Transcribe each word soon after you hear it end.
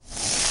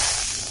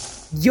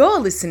You're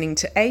listening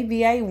to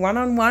ABA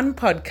One-on-One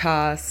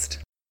Podcast.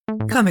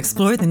 Come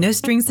explore the No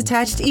Strings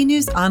Attached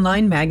e-News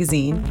online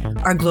magazine.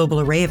 Our global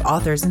array of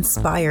authors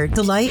inspire,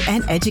 delight,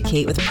 and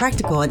educate with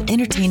practical and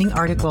entertaining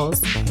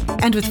articles.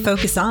 And with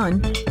Focus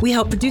On, we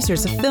help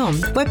producers of film,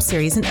 web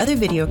series, and other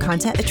video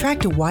content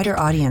attract a wider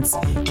audience.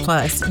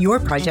 Plus, your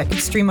project can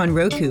stream on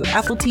Roku,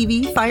 Apple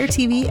TV, Fire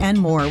TV, and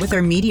more with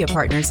our media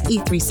partners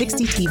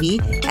E360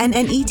 TV and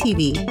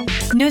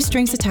NETV. No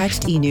Strings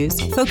Attached e-News,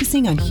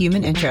 focusing on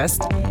human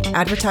interest.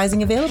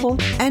 Advertising available,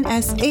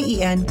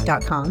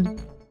 nsaen.com.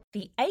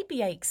 The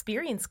ABA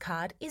Experience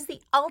Card is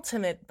the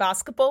ultimate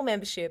basketball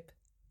membership.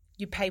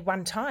 You pay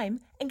one time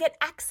and get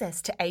access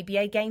to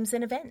ABA games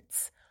and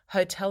events,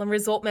 hotel and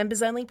resort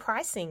members only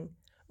pricing,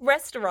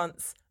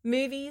 restaurants,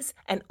 movies,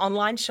 and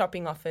online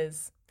shopping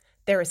offers.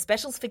 There are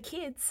specials for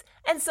kids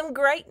and some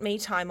great me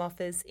time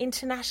offers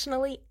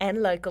internationally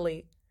and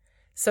locally.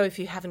 So if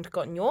you haven't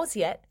gotten yours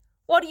yet,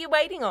 what are you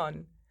waiting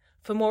on?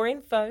 For more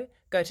info,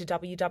 go to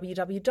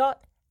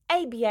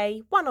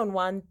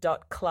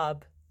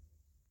www.aba1on1.club.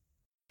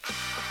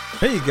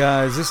 Hey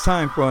guys, it's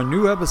time for a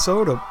new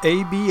episode of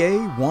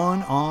ABA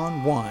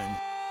One-on-One.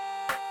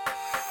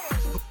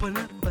 Open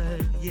up,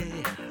 yeah.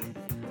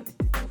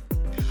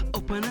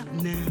 Open up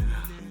now.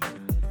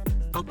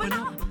 Open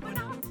up.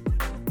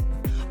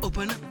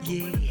 Open up,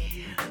 yeah.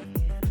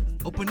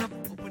 Open up.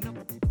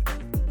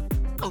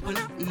 Open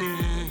up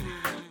now.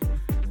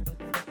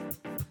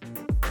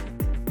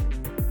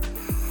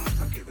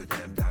 I give a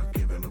damn dog,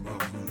 give him a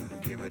bone.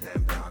 Give a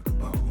damn dog a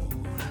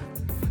bone.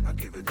 I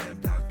give a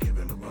damn dog, give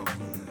him a bone.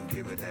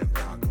 Give a damn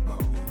dog a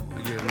bone.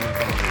 I give him a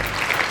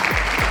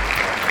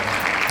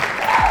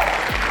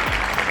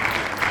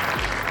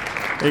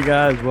bone. Hey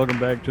guys, welcome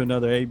back to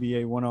another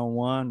ABA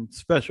One-on-One.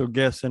 Special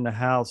guest in the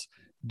house,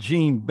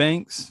 Gene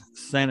Banks,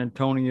 San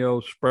Antonio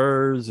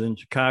Spurs and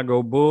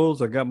Chicago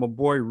Bulls. I got my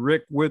boy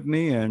Rick with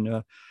me,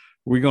 and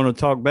we're going to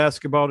talk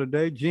basketball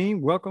today. Gene,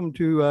 welcome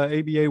to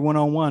ABA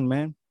One-on-One,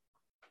 man.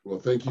 Well,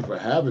 thank you for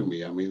having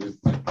me. I mean,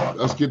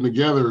 us getting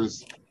together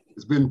it's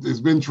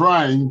been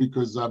trying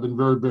because I've been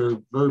very, very,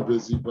 very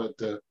busy. But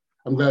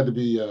I'm glad to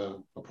be a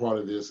part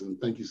of this, and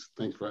thanks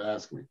for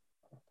asking me.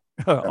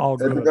 All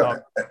good.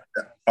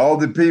 All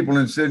the people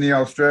in Sydney,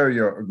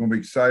 Australia are going to be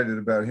excited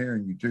about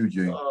hearing you too,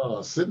 Gene.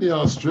 Sydney,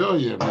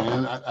 Australia,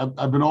 man.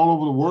 I've been all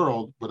over the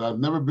world, but I've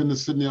never been to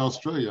Sydney,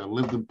 Australia. I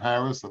lived in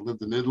Paris. I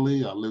lived in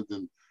Italy. I lived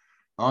in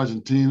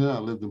Argentina. I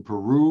lived in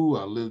Peru.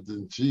 I lived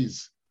in,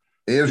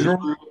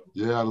 Israel?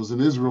 Yeah, I was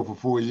in Israel for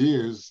 4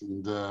 years.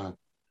 And,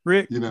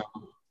 Rick,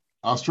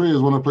 Australia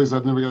is one of the places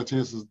I've never got a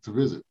chance to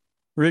visit.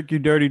 Rick, you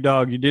dirty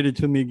dog. You did it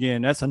to me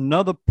again. That's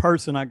another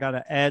person I got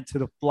to add to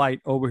the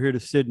flight over here to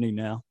Sydney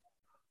now.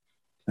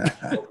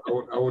 I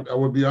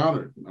would be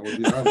honored.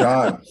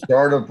 John,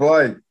 start a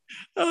flight.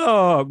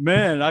 Oh,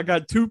 man. I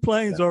got 2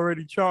 planes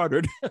already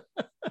chartered.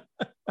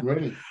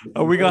 Great.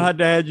 Are we going to have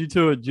to add you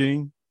to it,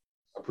 Gene?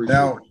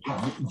 Now,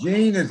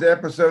 Gene is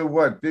episode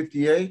what,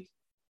 58?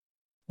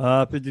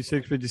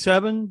 56,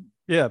 57.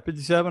 Yeah,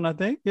 57, I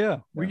think. Yeah,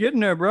 we're getting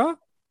there, bro.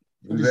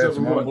 We've had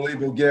some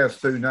unbelievable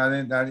guests too. Not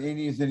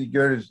any is any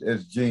good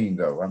as Gene,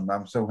 though.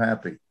 I'm so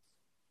happy.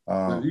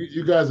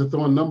 You guys are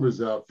throwing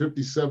numbers out.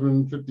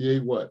 57,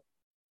 58, what?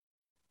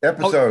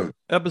 Episodes.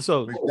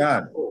 Episodes.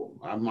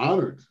 I'm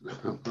honored.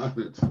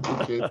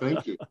 Okay,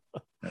 thank you.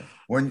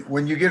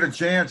 When you get a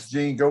chance,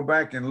 Gene, go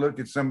back and look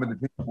at some of the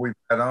people we've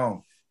had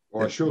on.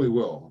 I surely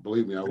will.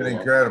 Believe me, I will. It's been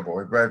incredible.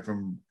 We've had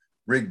from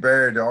Rick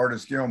Barry to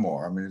Artis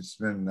Gilmore. I mean, it's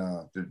been.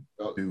 I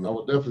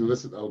will definitely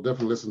listen. I will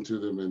definitely listen to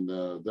them and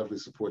definitely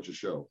support your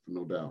show,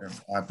 no doubt.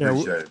 I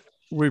appreciate it.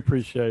 We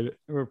appreciate it.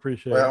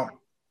 Well,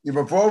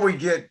 before we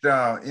get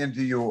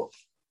into your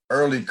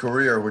early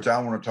career, which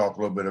I want to talk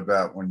a little bit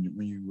about when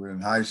you were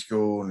in high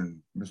school and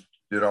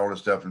did all this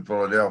stuff in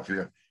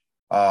Philadelphia,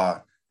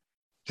 tell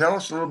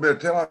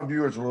our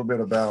viewers a little bit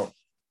about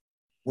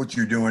what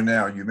you're doing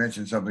now. You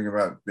mentioned something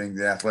about being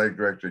the athletic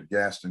director at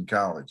Gaston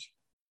College.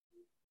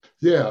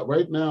 Yeah,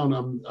 right now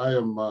I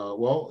am.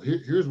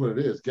 Here's what it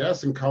is.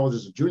 Gaston College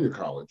is a junior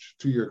college,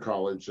 2-year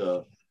college.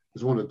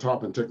 Is one of the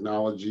top in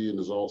technology and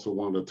is also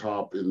one of the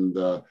top in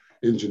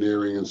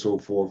engineering and so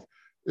forth.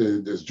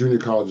 As junior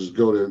colleges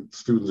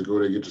students go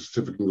there, get your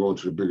certificate and go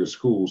into the bigger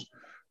schools.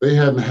 They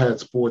hadn't had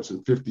sports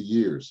in 50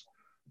 years.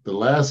 The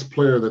last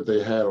player that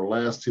they had, or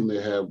last team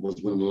they had,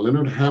 was when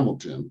Leonard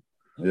Hamilton,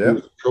 who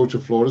was the coach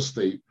of Florida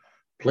State,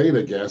 played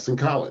at Gaston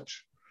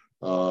College.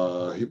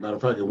 Matter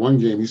of fact, in one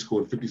game he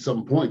scored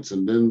 50-something points,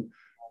 and then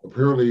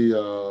apparently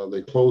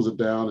they closed it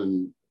down,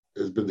 and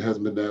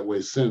hasn't been that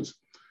way since.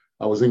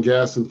 I was in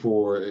Gaston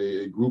for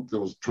a group that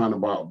was trying to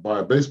buy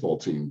a baseball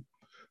team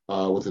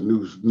with a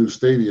new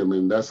stadium,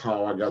 and that's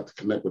how I got to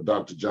connect with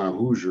Dr. John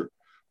Hoosier.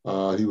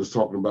 He was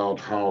talking about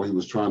how he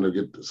was trying to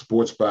get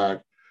sports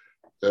back,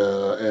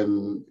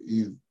 and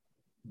he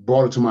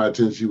brought it to my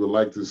attention. He would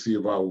like to see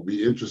if I would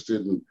be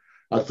interested, and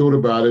I thought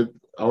about it.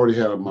 I already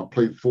had my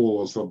plate full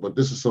or something, but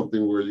this is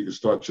something where you can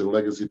start your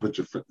legacy, put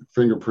your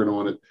fingerprint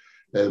on it,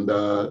 and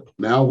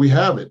now we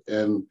have it.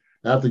 And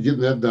after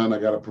getting that done, I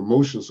got a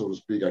promotion, so to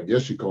speak. I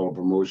guess you call it a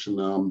promotion.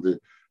 Now I'm the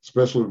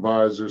special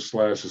advisor /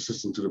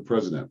 assistant to the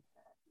president.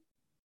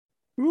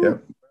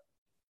 Yep.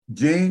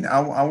 Gene,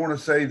 I want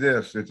to say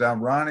this. It's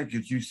ironic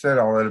that you said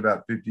all that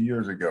about 50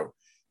 years ago.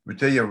 Let me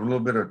tell you a little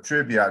bit of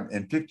trivia.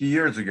 And 50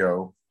 years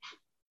ago,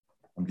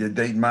 I'm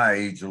dating my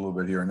age a little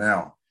bit here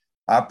now.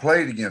 I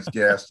played against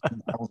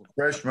Gaston. I was a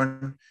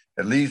freshman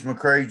at Lees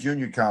McRae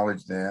Junior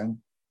College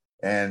then.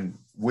 And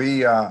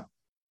we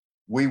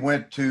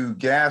went to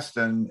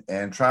Gaston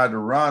and tried to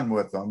run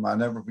with them. I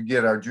never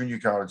forget our junior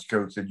college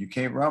coach said, "You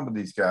can't run with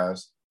these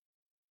guys."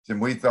 And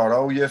we thought,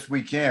 "Oh, yes,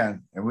 we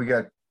can." And we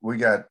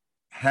got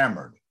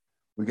hammered.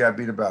 We got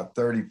beat about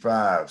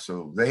 35.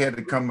 So they had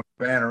to come to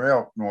Banner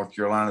Elk, North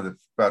Carolina,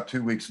 about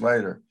 2 weeks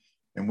later.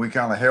 And we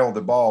kind of held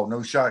the ball,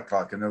 no shot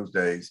clock in those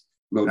days.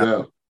 No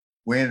doubt.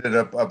 We ended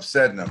up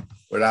upsetting them.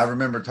 But I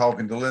remember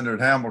talking to Leonard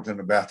Hamilton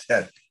about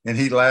that, and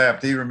he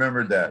laughed. He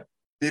remembered that.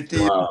 50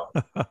 Wow.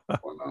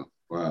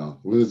 Wow.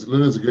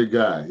 Leonard's a good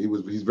guy. He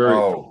was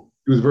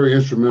very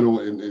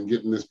instrumental in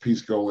getting this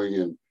piece going.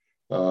 And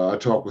I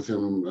talked with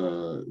him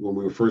when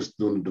we were first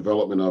doing the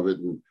development of it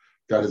and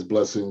got his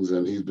blessings,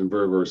 and he's been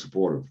very, very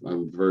supportive.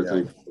 I'm very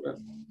thankful for that.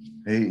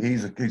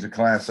 He's a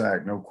class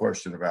act, no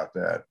question about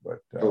that. But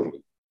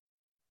Totally.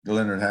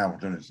 Leonard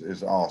Hamilton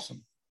is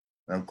awesome,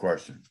 no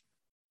question.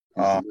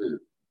 Now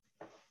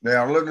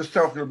let's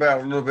talk a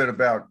little bit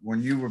about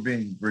when you were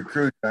being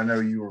recruited. I know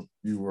you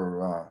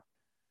were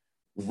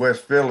with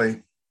West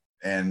Philly,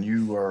 and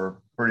you were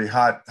pretty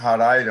hot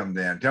item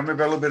then. Tell me a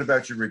little bit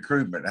about your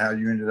recruitment, how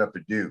you ended up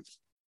at Duke.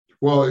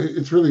 Well,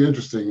 it's really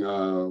interesting.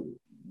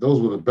 Those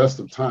were the best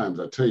of times.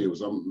 I tell you, it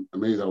was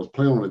amazing. I was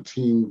playing on a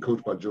team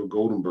coached by Joe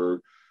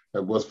Goldenberg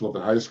at West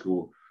Philadelphia High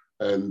School,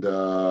 and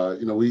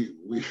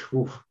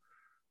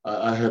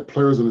I had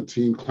players on the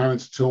team.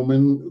 Clarence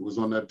Tillman was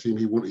on that team.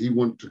 He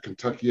went to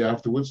Kentucky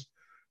afterwards.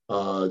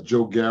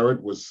 Joe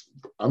Garrett was.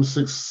 I was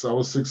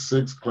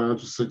 6'6".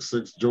 Clarence was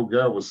 6'6". Joe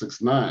Garrett was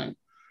 6'9".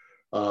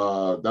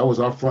 That was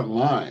our front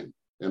line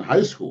in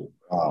high school.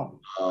 Wow.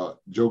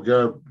 Joe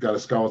Garrett got a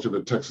scholarship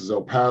at Texas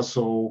El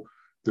Paso.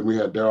 Then we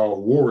had Darryl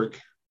Warwick.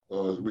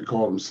 We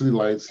called him City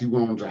Lights. He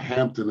went on to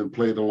Hampton and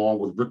played along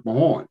with Rick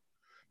Mahorn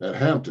at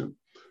Hampton.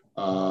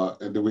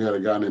 And then we had a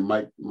guy named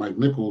Mike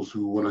Nichols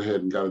who went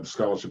ahead and got a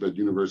scholarship at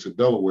University of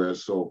Delaware.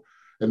 So,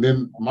 and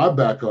then my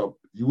backup,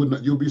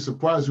 you'll be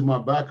surprised who my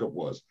backup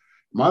was.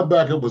 My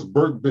backup was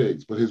Burt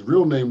Biggs, but his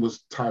real name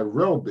was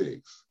Tyrell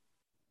Biggs.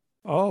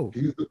 Oh,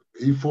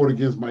 he fought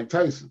against Mike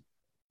Tyson.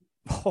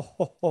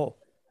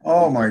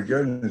 Oh my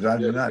goodness, I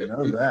did not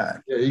know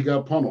that. Yeah, he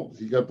got pummeled,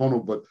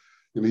 but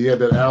he had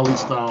that alley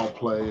style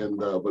play, and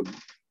but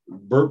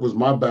Burt was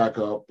my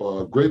backup.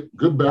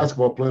 Good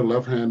basketball player,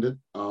 left-handed.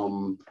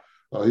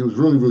 He was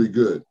really, really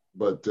good,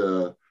 but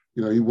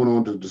he went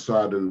on to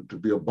decide to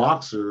be a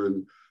boxer,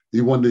 and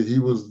he won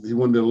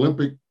the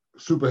Olympic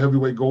super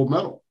heavyweight gold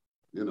medal.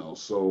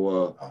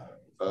 So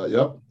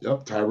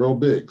yep, Tyrell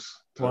Biggs.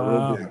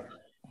 Wow. Biggs.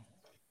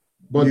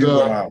 But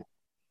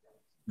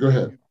go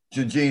ahead.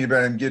 Gene,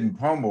 about him getting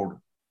pummeled.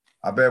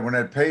 I bet when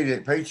that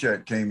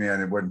paycheck came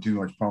in, it wasn't too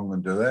much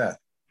pummeling to that.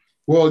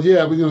 Well,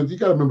 yeah, but you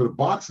got to remember the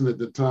boxing at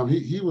the time.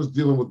 He was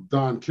dealing with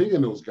Don King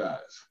and those guys.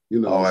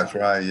 Oh, that's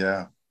right.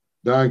 Yeah.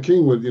 Don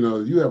King would,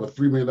 you have a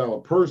 $3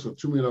 million purse or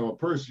 $2 million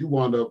purse. You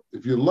wound up,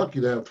 if you're lucky,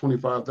 to have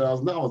 $25,000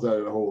 out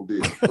of the whole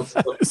deal.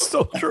 It's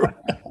so true.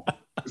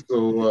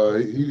 So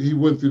he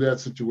went through that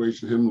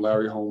situation, him,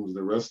 Larry Holmes, and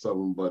the rest of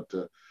them. But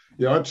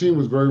our team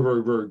was very,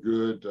 very, very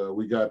good.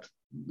 We got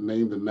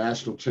named the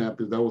national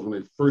champions. That was when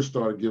they first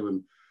started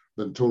giving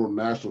the total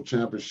national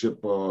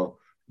championship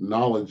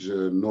knowledge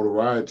and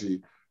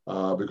notoriety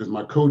because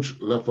my coach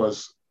left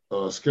us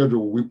a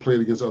schedule where we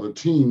played against other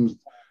teams,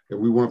 and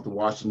we went up to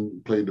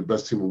Washington, played the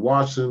best team in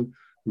Washington.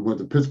 We went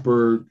to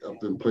Pittsburgh,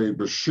 up and played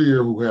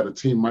Bashir, who had a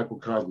team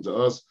microcosm to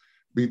us,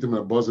 beat them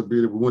at a buzzer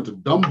beater. We went to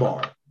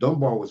Dunbar.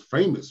 Dunbar was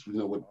famous,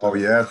 with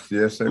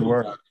yes, they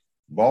were.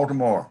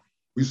 Baltimore.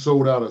 We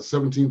sold out a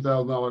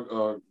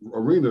 $17,000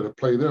 arena to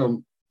play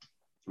them,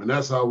 and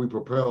that's how we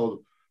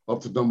propelled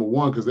up to number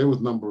one, because they was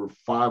number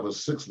 5 or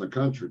 6 in the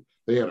country.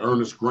 They had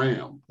Ernest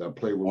Graham that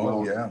played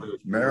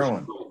with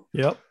Maryland.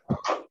 Yep.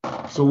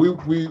 So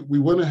we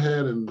went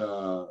ahead and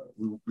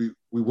we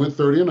went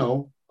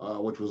 30-0,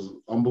 which was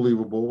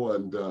unbelievable,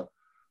 and the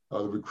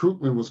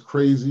recruitment was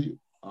crazy.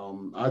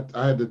 I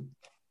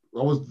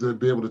was to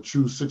be able to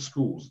choose 6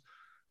 schools.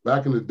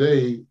 Back in the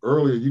day,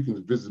 earlier you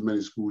can visit as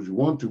many schools you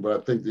want to, but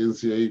I think the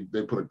NCAA,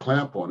 they put a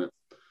clamp on it,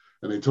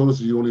 and they told us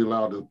that you're only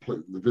allowed to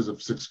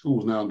visit 6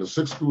 schools. Now, the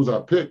 6 schools I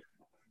picked,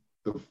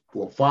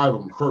 5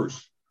 of them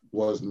first,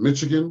 was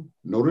Michigan,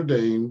 Notre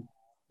Dame,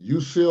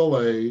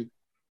 UCLA,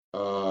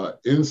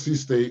 NC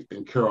State,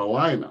 and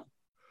Carolina,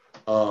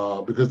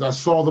 because I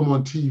saw them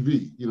on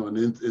TV,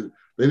 and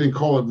they didn't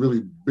call it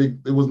really big.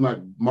 It was not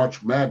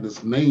March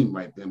Madness name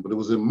right then, but it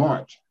was in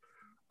March.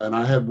 And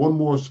I had one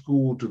more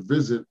school to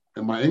visit,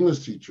 and my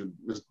English teacher,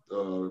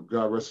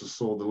 God rest his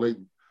soul, the late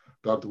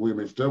Dr. William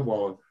H.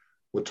 Detweiler,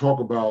 would talk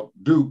about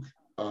Duke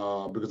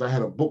because I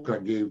had a book I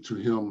gave to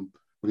him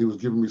when he was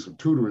giving me some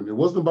tutoring. It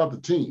wasn't about the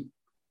team.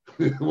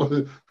 It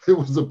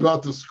was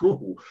about the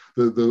school,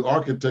 the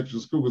architecture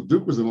school. Because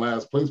Duke was in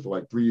last place for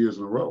like 3 years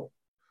in a row.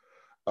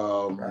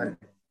 Right.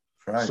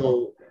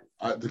 So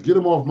to get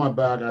him off my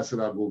back, I said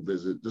I'd go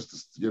visit,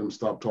 just to get him to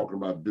stop talking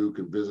about Duke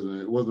and visiting.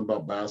 It wasn't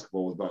about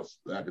basketball; it was about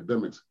the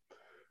academics.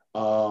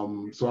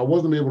 So I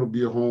wasn't able to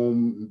be at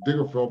home.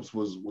 Digger Phelps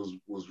was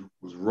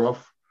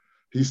rough.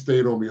 He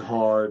stayed on me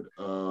hard.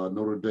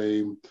 Notre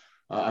Dame.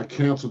 I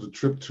canceled the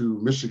trip to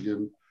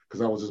Michigan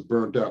because I was just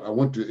burnt out. I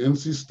went to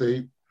NC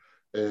State,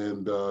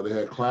 and they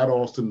had Clyde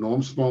Austin.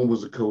 Norm Sloan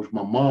was the coach.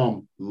 My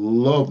mom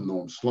loved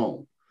Norm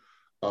Sloan.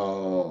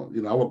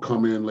 I would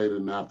come in later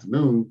in the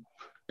afternoon,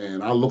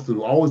 and I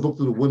always looked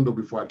through the window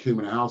before I came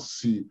in the house to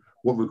see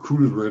what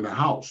recruiters were in the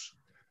house.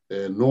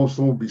 And Norm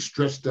Sloan would be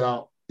stretched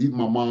out, eating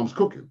my mom's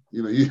cooking.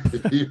 He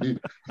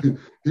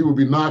would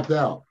be knocked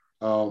out.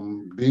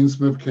 Dean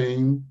Smith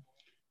came.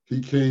 He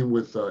came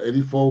with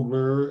Eddie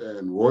Fogler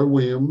and Roy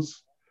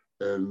Williams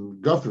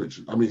and Guthridge.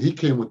 I mean, he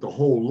came with the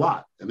whole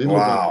lot. And they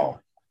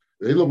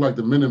looked like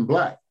the Men in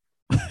Black.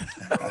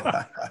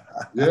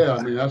 Yeah,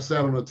 I mean, I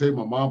sat on the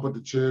table. My mom put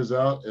the chairs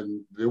out,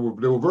 and they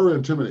were very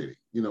intimidating,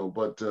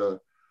 But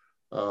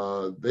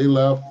they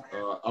left.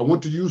 I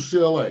went to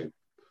UCLA,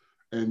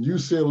 and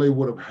UCLA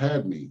would have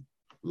had me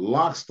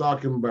lock,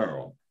 stock, and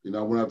barrel. I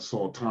went out and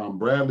saw Tom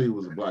Bradley, who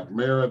was a black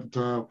mayor at the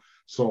time.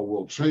 Saw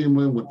Will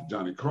Chamberlain, went to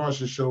Johnny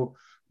Carson show.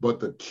 But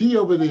the key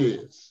of it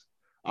is,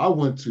 I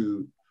went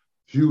to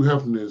Hugh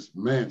Hefner's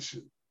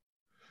mansion.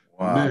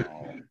 Wow.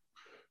 Man,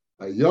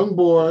 a young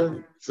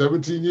boy,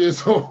 17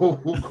 years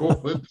old,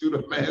 going to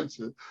the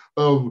mansion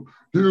of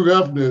Hugh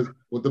Hefner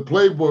with the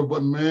Playboy.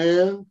 But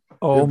man,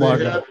 oh my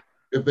God.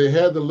 If they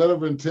had the letter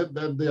of intent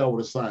that day, I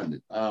would have signed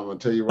it. I'm going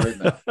to tell you right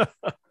now.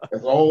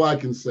 That's all I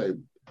can say.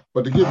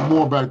 But to get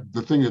more back,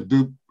 the thing at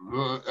Duke,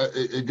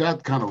 it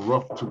got kind of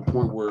rough to the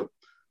point where,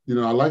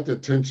 I liked the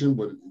attention,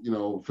 but,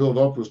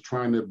 Philadelphia was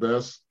trying their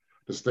best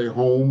to stay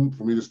home,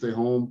 for me to stay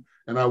home.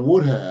 And I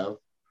would have,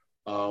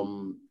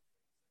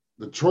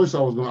 the choice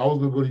I was going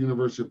to go to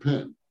University of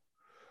Penn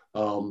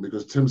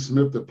because Tim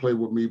Smith that played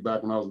with me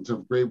back when I was in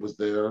 10th grade was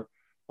there.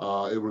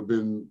 It would have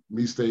been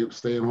me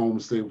staying home,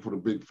 staying for the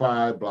Big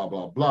Five, blah,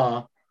 blah,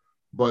 blah.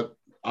 But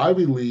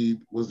Ivy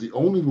League was the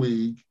only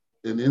league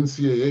in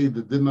NCAA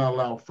that did not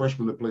allow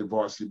freshmen to play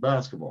varsity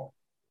basketball.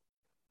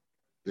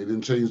 They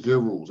didn't change their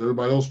rules.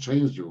 Everybody else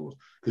changed their rules.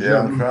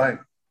 Yeah, that's right.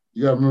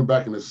 You got to remember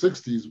back in the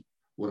 60s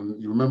when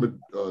you remember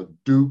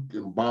Duke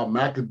and Bob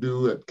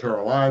McAdoo at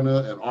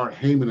Carolina and Art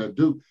Heyman at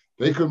Duke,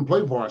 they couldn't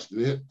play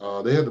varsity.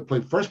 They had to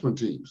play freshman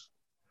teams.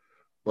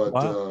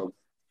 But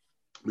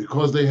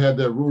because they had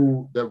that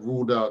rule that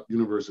ruled out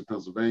University of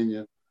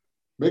Pennsylvania,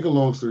 make a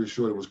long story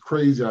short, it was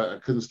crazy. I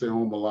couldn't stay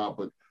home a lot,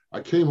 but I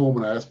came home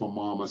and I asked my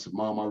mom, I said,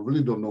 Mom, I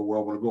really don't know where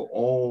I want to go.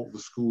 All the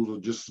schools are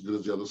just as good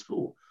as the other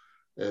school.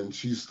 And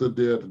she stood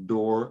there at the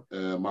door,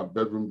 my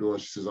bedroom door.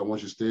 She says, I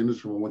want you to stay in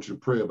this room. I want you to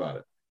pray about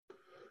it.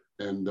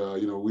 And,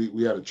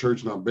 we had a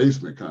church in our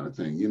basement kind of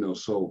thing,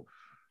 so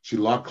she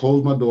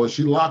closed my door.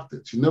 She locked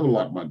it. She never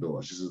locked my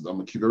door. She says, I'm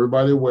going to keep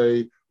everybody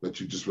away, let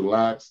you just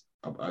relax.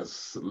 I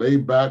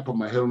laid back, put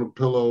my head on the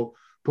pillow,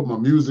 put my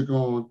music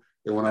on.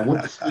 And when I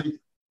went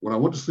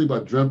to sleep, I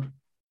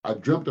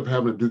dreamt of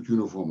having a Duke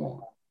uniform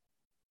on.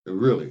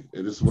 And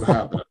this is what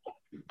happened.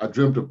 I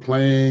dreamt of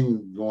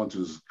playing, going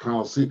to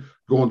Coliseum,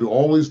 going to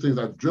all these things.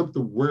 I dreamt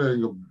of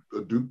wearing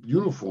a Duke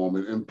uniform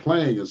and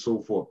playing and so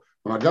forth.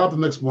 When I got up the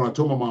next morning, I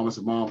told my mom, I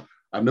said, Mom,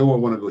 I know where I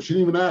want to go. She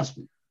didn't even ask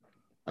me.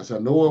 I said, I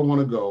know where I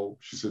want to go.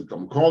 She said, I'm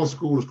going to call the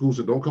school. The school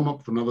said, don't come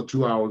up for another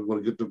 2 hours. We're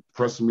going to get the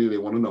press of me. They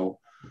want to know.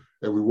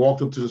 And we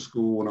walked up to the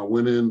school. When I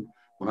went in,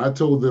 when I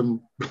told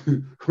them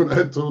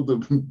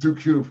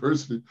Duke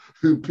University,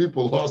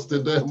 people lost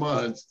their damn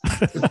minds.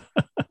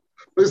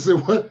 They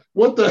said,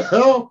 what the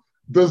hell?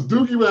 Does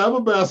Duke even have a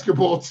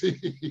basketball team?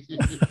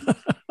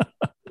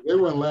 They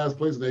were in last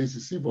place in the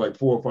ACC for like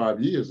 4 or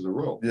 5 years in a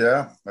row.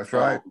 Yeah, that's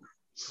right.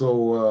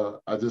 So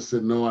I just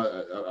said, no,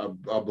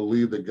 I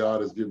believe that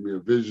God has given me a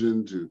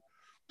vision to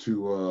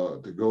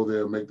go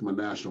there and make them a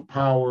national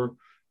power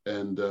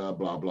and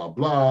blah, blah,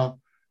 blah.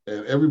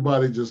 And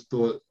everybody just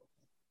thought,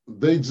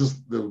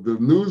 the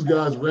news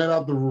guys ran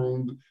out the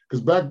room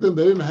because back then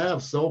they didn't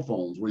have cell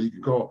phones where you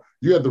could call.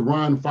 You had to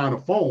run and find a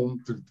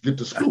phone to get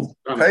to school.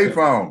 Pay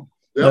phone.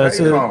 That's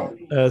it.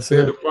 They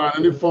had to find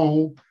any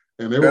phone.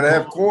 And they got to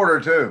have quarter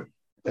too.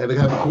 And they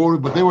had the quarter,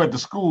 but they were at the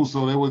school,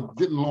 so they were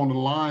getting along the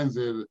lines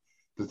there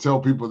to tell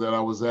people that I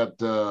was at,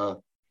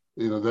 that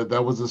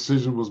was a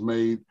decision was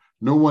made.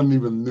 No one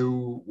even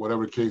knew,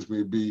 whatever the case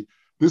may be.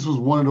 This was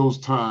one of those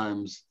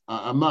times.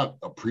 I'm not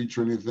a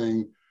preacher or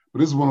anything, but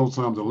this is one of those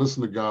times I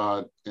listened to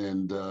God,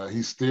 and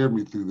He steered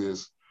me through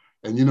this.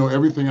 And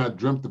everything I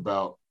dreamt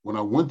about when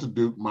I went to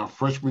Duke, my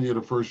freshman year,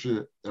 the first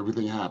year,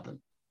 everything happened.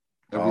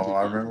 Everything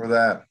I remember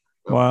that.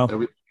 Wow.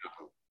 Everything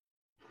happened.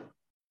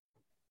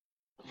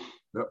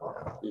 Yep.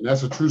 And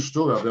that's a true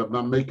story. I'm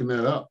not making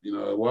that up.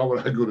 Why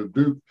would I go to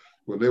Duke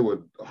when they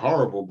were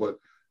horrible? But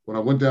when I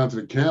went down to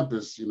the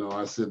campus,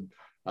 I said,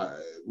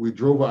 we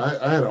drove.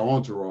 I had an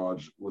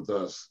entourage with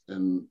us,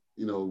 and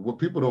what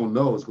people don't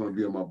know is going to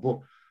be in my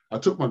book. I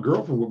took my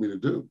girlfriend with me to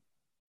do.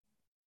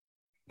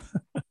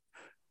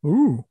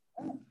 Ooh.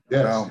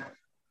 Yes, Wow.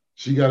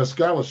 she got a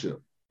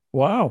scholarship.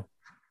 Wow.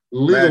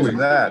 Legally, Imagine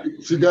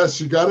that.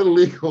 she got it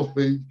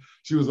legally.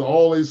 She was an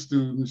all-A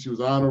student. She was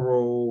on a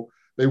roll.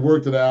 They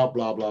worked it out.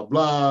 Blah blah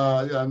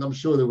blah. Yeah, and I'm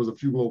sure there was a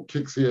few little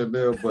kicks here and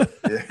there, but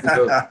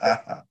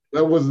Yeah.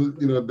 that wasn't.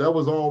 That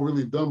was all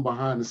really done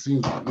behind the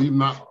scenes.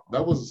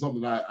 That wasn't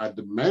something I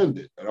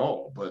demanded at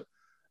all, but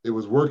it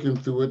was working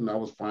through it, and I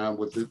was fine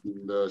with it.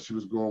 And she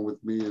was going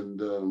with me,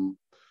 and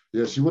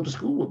yeah, she went to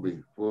school with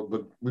me.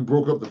 But we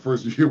broke up the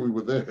first year we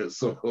were there,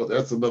 so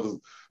that's another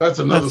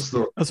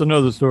story. That's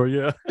another story.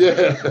 Yeah.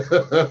 Yeah.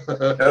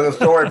 That's a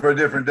story for a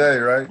different day,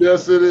 right?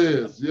 Yes, it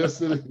is.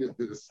 Yes, it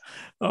is.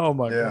 Oh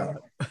my Yeah.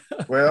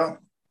 God. Well,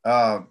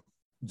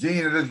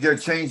 Gene,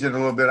 let's change it a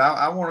little bit.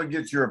 I want to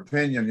get your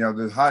opinion.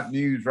 The hot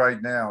news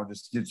right now,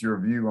 just to get your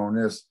view on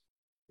this,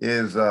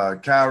 is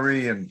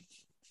Kyrie and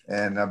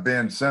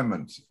Ben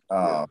Simmons.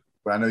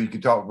 I know we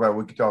could talk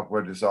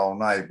about this all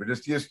night, but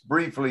just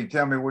briefly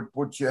tell me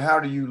how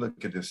do you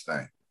look at this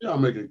thing? Yeah, I'll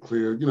make it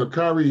clear.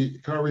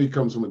 Kyrie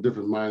comes from a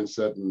different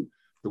mindset and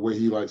the way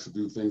he likes to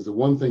do things. The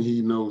one thing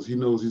he knows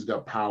he's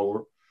got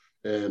power,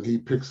 and he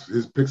picks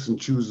and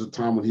chooses a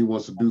time when he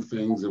wants to do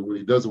things and when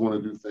he doesn't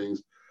want to do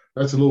things.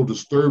 That's a little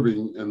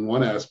disturbing in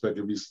one aspect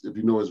if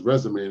you know his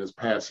resume and his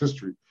past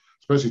history,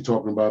 especially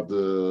talking about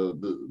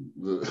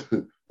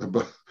the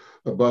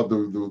about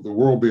the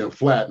world being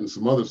flat and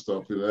some other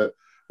stuff.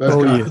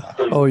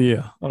 Oh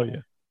yeah.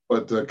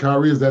 But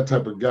Kyrie is that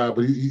type of guy.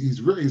 But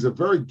he's a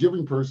very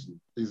giving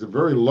person. He's a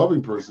very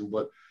loving person.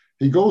 But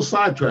he goes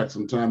sidetracked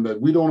sometimes that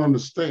we don't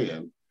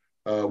understand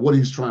what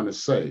he's trying to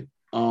say.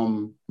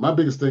 My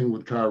biggest thing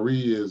with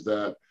Kyrie is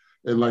that,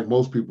 and like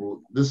most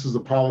people, this is a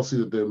policy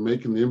that they're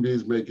making. The NBA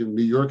is making.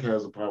 New York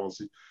has a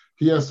policy.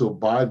 He has to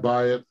abide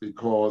by it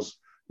because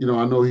I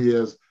know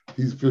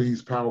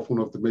he's powerful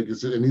enough to make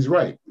it. And he's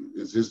right.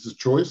 It's his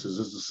choice. It's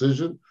his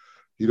decision.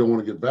 You don't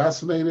want to get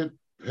vaccinated.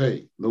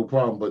 Hey, no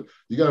problem. But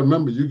you got to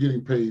remember, you're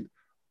getting paid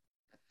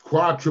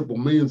quadruple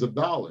millions of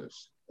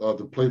dollars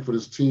to play for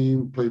this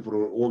team, play for the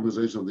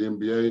organization of the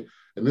NBA.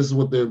 And this is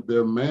what they're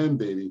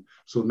mandating.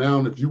 So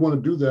now if you want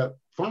to do that,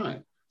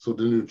 fine. So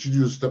then you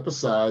just step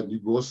aside, you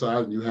go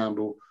aside and you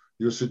handle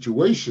your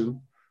situation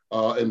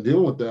and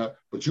deal with that.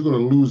 But you're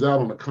going to lose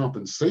out on the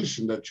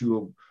compensation that you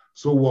have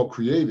so well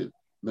created.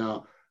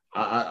 Now,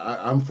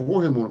 I'm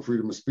for him on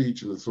freedom of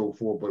speech and so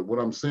forth. But what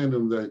I'm saying to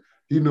him that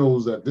he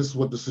knows that this is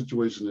what the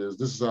situation is.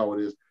 This is how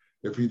it is.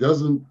 If he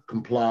doesn't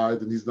comply,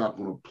 then he's not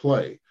going to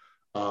play.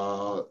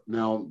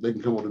 Now, they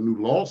can come with a new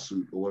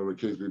lawsuit or whatever the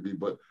case may be.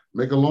 But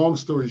make a long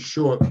story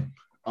short,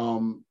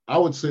 I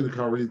would say to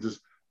Kyrie,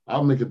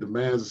 I'll make a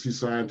demand as he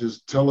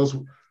scientists. Tell us,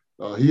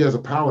 he has a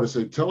power to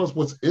say, tell us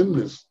what's in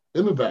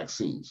the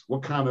vaccines,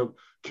 what kind of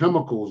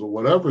chemicals or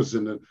whatever's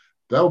in it.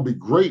 That would be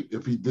great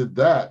if he did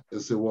that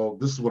and said, well,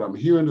 this is what I'm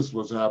hearing, this is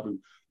what's happened.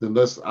 Then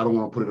I don't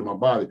want to put it in my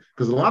body.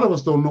 Because a lot of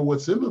us don't know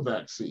what's in the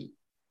vaccine.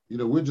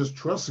 We're just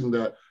trusting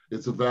that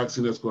it's a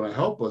vaccine that's going to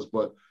help us.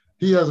 But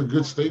he has a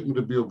good statement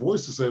to be a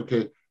voice to say,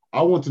 okay,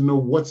 I want to know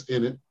what's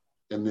in it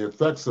and the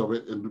effects of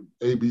it and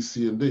A, B,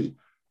 C, and D.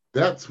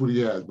 That's what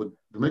he has. But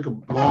to make a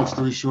long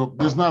story short,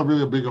 there's not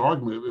really a big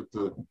argument if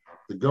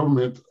the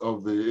government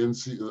of the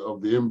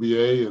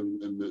NBA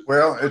and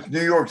well, it's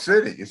New York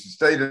City. It's the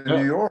state of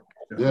New York.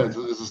 Yeah, it's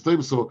a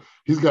statement. So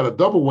he's got a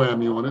double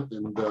whammy on it,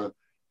 and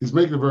he's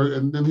making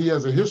and then he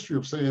has a history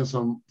of saying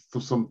some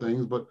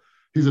things, but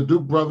he's a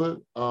Duke brother.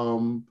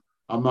 I'm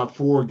not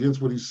for or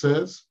against what he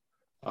says.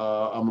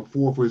 I'm a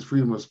for his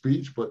freedom of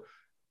speech, but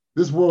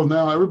this world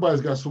now,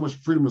 everybody's got so much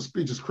freedom of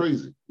speech. It's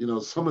crazy.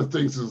 Some of the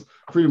things is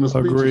freedom of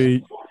speech.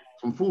 Agreed.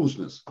 Some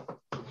foolishness.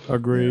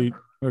 Agreed.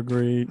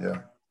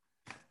 Yeah.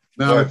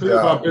 Now, the thing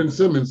about Ben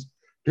Simmons,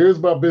 here's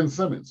about Ben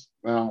Simmons.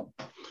 Now,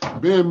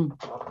 Ben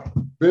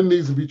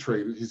needs to be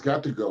traded. He's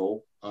got to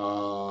go.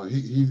 He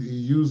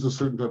used a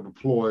certain type of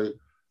ploy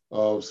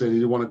of saying he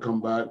didn't want to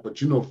come back. But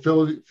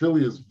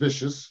Philly is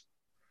vicious.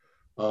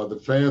 The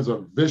fans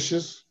are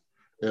vicious,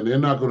 and they're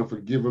not going to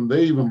forgive him.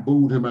 They even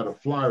booed him at a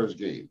Flyers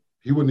game.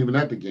 He wasn't even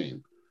at the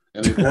game,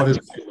 and they brought his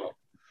name up.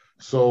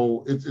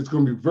 So it's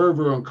going to be very,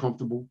 very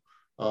uncomfortable.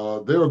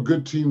 They're a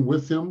good team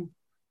with him.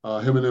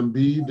 Him and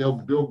Embiid,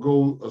 they'll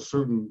go a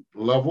certain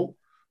level,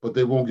 but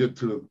they won't get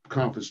to the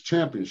conference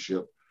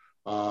championship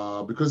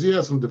because he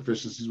has some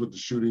deficiencies with the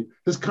shooting.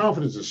 His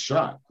confidence is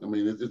shot. I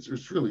mean,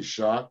 it's really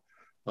shot.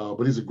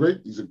 But he's a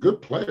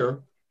good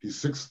player.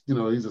 He's a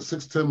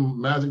 6'10"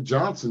 Magic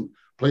Johnson,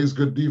 plays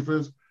good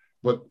defense.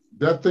 But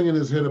that thing in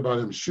his head about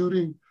him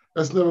shooting,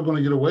 that's never going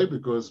to get away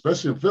because,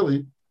 especially in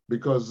Philly,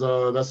 because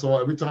that's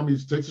all. Every time he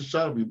takes a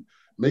shot, if he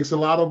makes a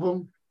lot of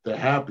them, they're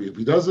happy. If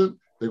he doesn't,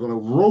 they're going to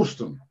roast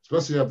him,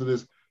 especially after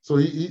this. So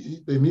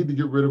they need to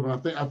get rid of him.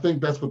 I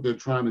think that's what they're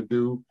trying to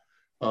do.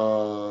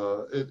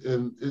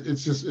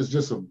 It's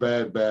just a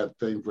bad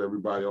thing for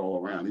everybody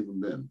all around, even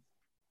Ben.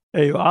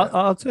 Hey,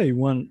 I'll tell you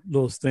one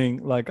little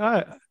thing. Like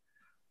I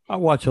I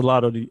watch a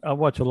lot of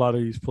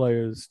these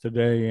players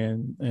today,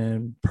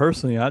 and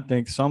personally, I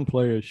think some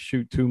players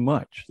shoot too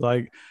much.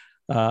 Like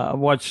I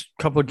watched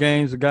a couple of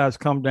games, the guys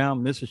come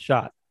down, miss a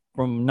shot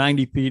from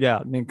 90 feet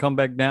out, and then come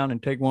back down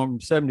and take one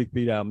from 70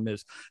 feet out and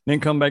miss. Then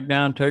come back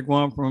down and take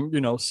one from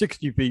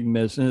 60 feet and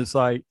miss, and it's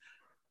like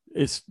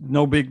it's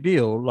no big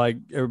deal. Like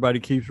everybody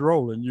keeps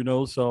rolling,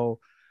 So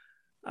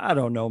I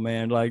don't know,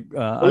 man. Like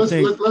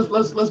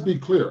let's be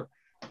clear.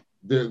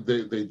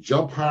 They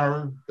jump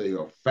higher, they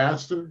are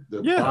faster,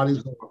 their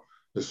bodies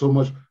are so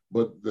much.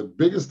 But the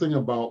biggest thing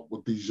about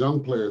with these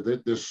young players,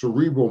 their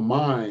cerebral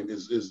mind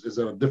is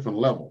at a different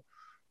level.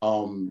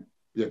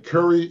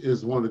 Curry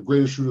is one of the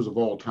greatest shooters of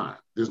all time.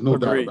 There's no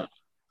doubt about it.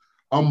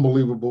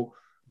 Unbelievable.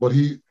 But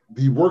he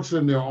works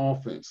in their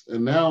offense.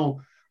 And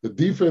now the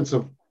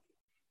defensive,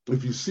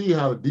 if you see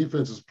how the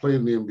defense is played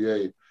in the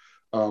NBA,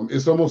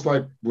 it's almost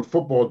like what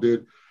football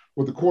did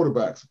with the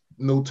quarterbacks.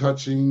 No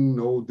touching,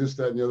 no this,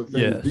 that, and the other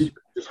thing. Yes.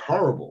 It's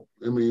horrible.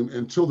 I mean,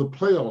 until the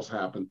playoffs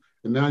happen,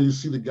 and now you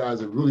see the guys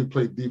that really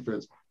play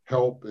defense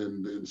help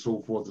and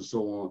so forth and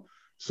so on.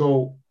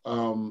 So,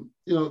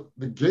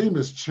 the game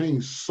has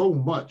changed so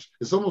much.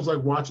 It's almost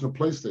like watching a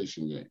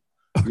PlayStation game,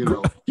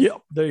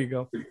 Yep, there you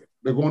go.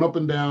 They're going up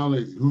and down.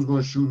 Who's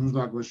going to shoot, who's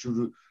not going to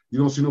shoot. You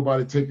don't see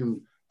nobody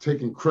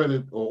taking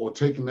credit or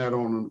taking that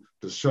on them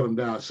to shut them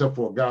down, except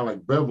for a guy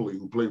like Beverly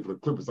who played for the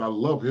Clippers. I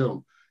love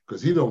him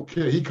because he don't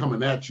care. He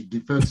coming at you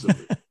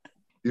defensively.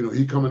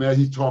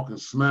 He's talking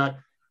smack.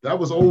 That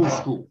was old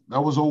school.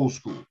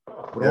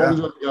 But all these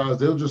other guys,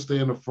 they'll just stay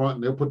in the front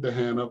and they'll put their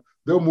hand up.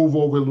 They'll move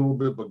over a little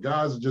bit, but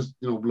guys are just,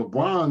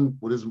 LeBron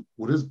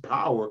with his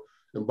power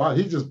and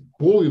body, he's just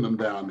bullying them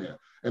down there.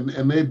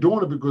 And they're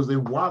doing it because they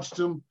watched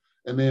him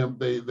and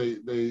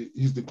they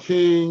he's the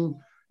king.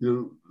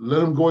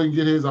 Let him go and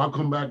get his. I'll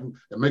come back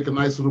and make a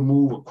nice little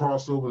move, a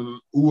crossover, and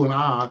ooh and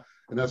ah,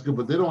 and that's good.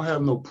 But they don't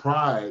have no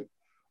pride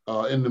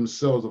in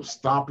themselves of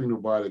stopping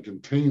nobody,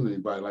 containing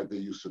anybody like they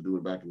used to do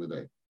it back in the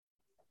day.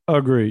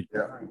 Agreed.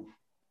 Yeah.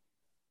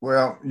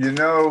 Well,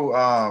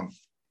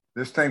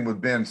 this thing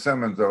with Ben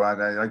Simmons, though,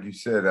 like you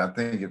said, I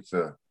think it's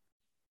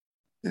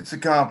a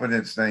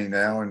confidence thing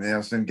now, and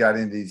Nelson got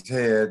into his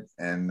head,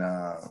 and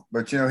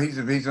but he's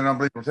an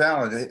unbelievable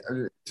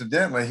talent.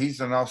 Incidentally, he's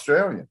an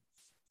Australian.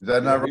 Is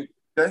that not right?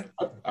 Okay?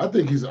 I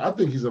think he's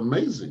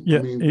amazing. Yeah,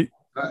 I mean,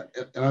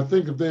 and I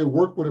think if they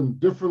work with him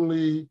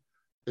differently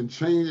and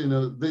change,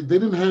 they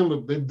didn't handle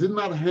it. They did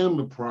not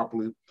handle it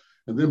properly,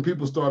 and then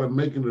people started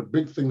making it a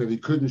big thing that he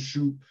couldn't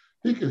shoot.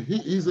 He's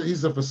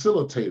a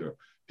facilitator.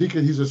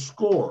 He's a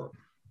scorer.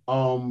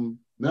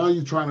 Now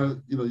you're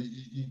trying to,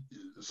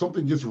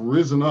 something gets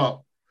risen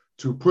up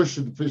to push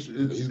it.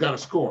 He's got to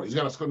score.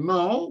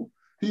 No,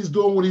 he's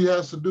doing what he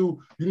has to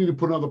do. You need to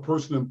put another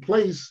person in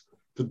place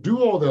to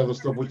do all the other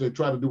stuff, which they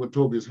tried to do with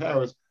Tobias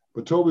Harris,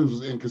 but Tobias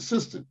was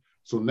inconsistent.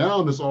 So now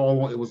it was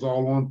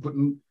all on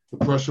putting the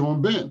pressure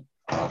on Ben.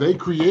 They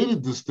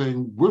created this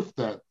thing with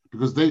that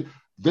because him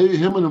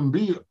and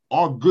Embiid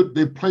are good.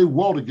 They play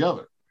well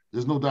together.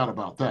 There's no doubt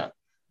about that.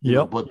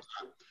 Yeah. But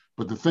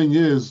the thing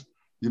is,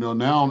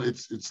 now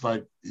it's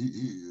like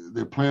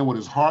they're playing with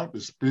his heart,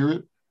 his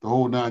spirit, the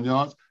whole 9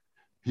 yards.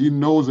 He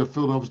knows that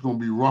Philadelphia's going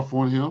to be rough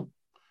on him,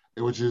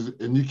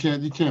 and you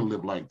can't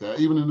live like that.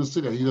 Even in the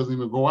city, he doesn't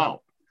even go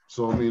out.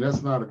 So I mean,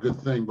 that's not a good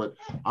thing. But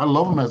I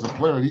love him as a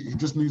player. He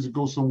just needs to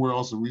go somewhere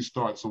else and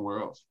restart somewhere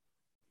else.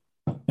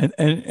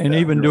 And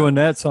even doing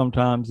that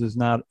sometimes is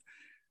not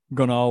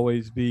going to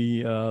always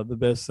be the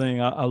best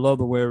thing. I love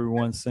the way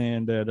everyone's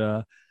saying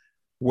that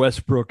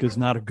Westbrook is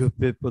not a good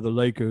fit for the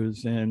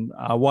Lakers. And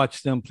I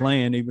watched them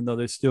playing, even though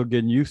they're still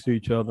getting used to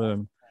each other.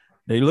 And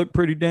they look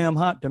pretty damn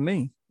hot to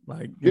me.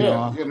 Like,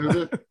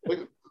 the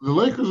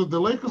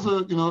Lakers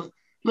are,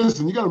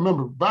 listen, you got to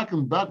remember back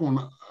when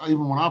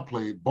I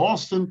played,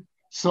 Boston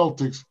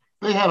Celtics,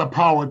 they had a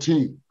power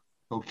team.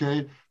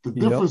 Okay. The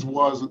difference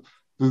was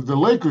the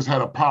Lakers had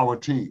a power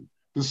team.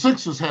 The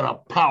Sixers had a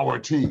power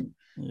team.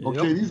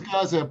 Okay. Yep. These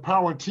guys had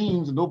power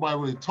teams and nobody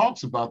really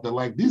talks about that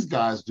like these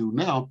guys do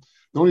now.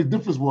 The only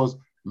difference was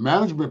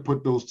management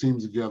put those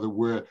teams together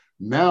where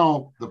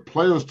now the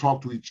players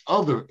talk to each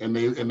other and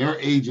their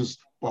agents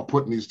are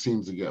putting these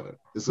teams together.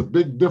 It's a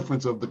big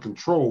difference of the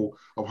control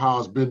of how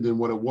it's been than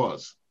what it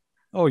was.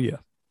 Oh, yeah.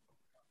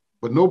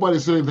 But nobody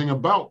said anything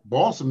about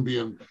Boston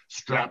being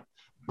strapped.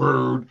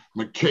 Bird,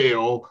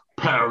 McHale,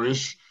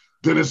 Parrish,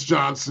 Dennis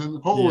Johnson.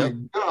 Holy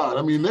God.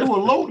 I mean, they were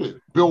loaded.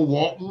 Bill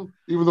Walton,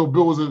 even though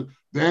Bill was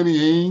Danny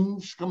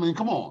Ainge. I mean,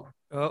 come on.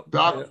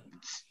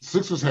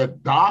 Sixers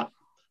had Dot.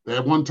 They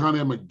had one time they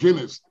had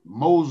McGinnis,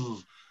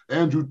 Moses,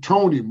 Andrew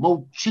Toney,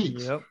 Mo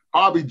Cheeks,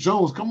 Bobby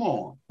Jones. Come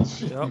on.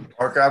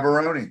 Mark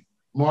Aberoni.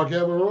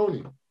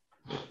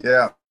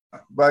 Yeah.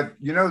 But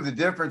the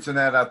difference in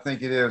that, I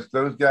think it is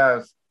those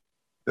guys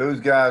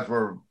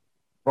were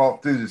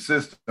brought through the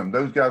system.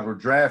 Those guys were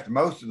drafted.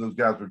 Most of those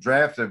guys were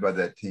drafted by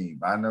that team.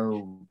 I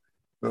know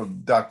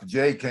Dr.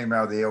 J came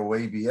out of the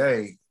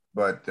OABA,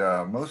 but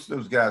most of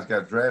those guys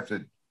got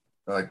drafted.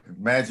 Like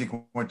Magic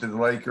went to the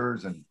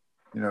Lakers, and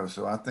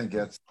so I think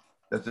that's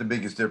the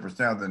biggest difference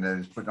now than that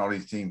is putting all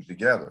these teams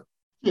together.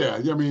 Yeah,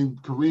 I mean,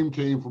 Kareem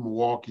came from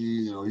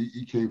Milwaukee.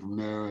 He came from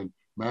there, and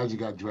Magic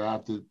got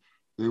drafted.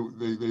 They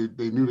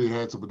knew they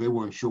had some, but they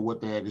weren't sure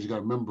what they had because you got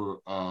to remember,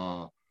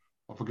 I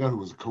forgot who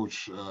was the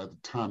coach at the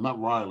time. Not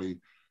Riley.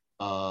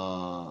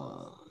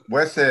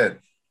 Westhead.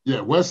 Yeah,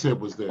 Westhead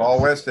was there.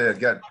 Paul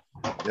Westhead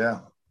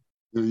yeah.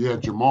 You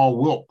had Jamal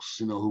Wilkes,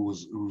 who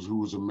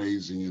was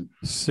amazing, and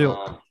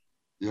Silk.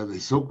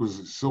 Silk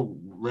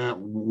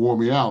wore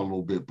me out a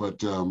little bit,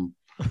 but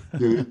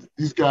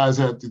these guys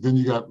had. Then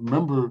you got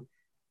remember.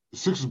 The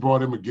Sixers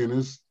brought in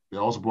McGinnis. They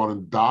also brought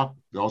in Doc.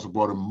 They also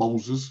brought in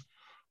Moses.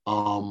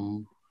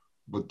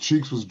 But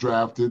Cheeks was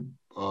drafted.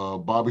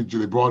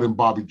 They brought in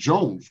Bobby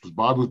Jones because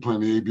Bobby was playing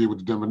the ABA with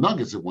the Denver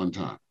Nuggets at one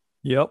time.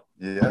 Yep.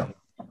 Yeah.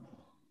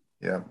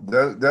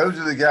 Those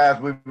are the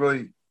guys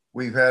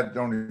we've had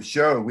on the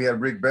show. We had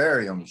Rick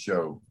Barry on the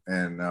show,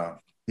 and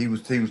he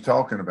was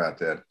talking about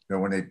that.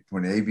 When the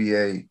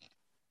ABA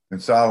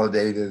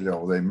consolidated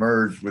or they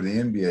merged with the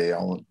NBA,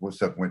 all what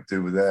stuff went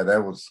through with that.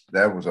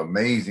 That was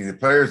amazing. The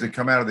players that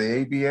come out of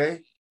the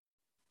ABA,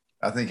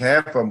 I think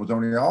half of them was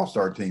on the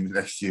All-Star teams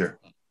next year.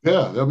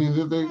 Yeah, I mean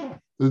the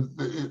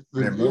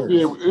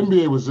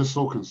NBA was just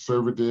so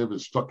conservative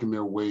and stuck in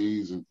their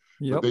ways, and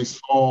but they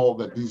saw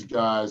that these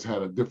guys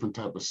had a different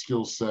type of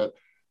skill set.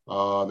 They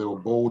were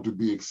bold to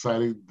be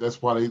exciting.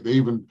 That's why they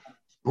even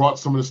brought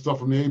some of the stuff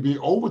from the ABA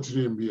over to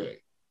the NBA.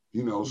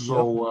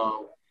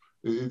 So.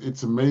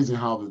 It's amazing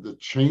how the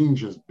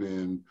change has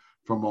been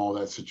from all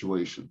that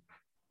situation.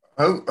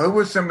 Who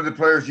were some of the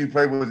players you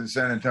played with in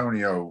San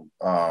Antonio?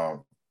 I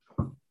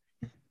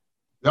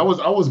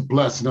was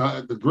blessed.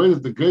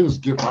 The greatest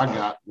gift I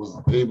got was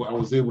I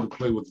was able to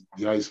play with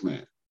the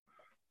Iceman.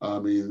 I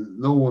mean,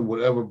 no one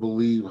would ever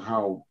believe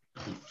how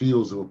it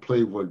feels to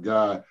play with a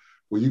guy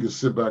where you can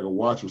sit back and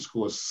watch him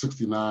score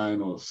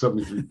 69 or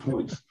 73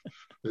 points.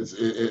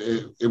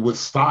 It was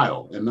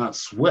style and not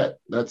sweat.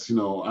 That's,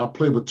 I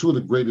played with two of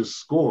the greatest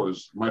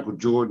scorers, Michael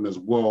Jordan as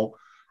well,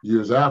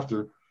 years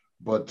after.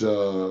 But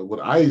with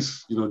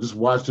Ice, just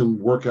watched him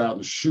work out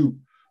and shoot.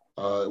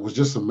 It was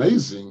just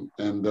amazing.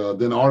 And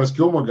then Artis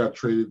Gilmore got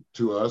traded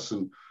to us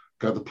and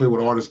got to play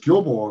with Artis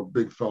Gilmore, a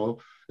big fellow.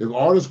 If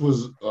Artis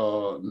was,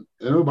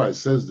 everybody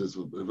says this,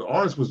 if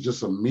Artis was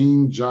just a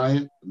mean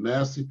giant,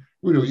 nasty,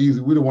 we'd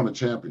have won a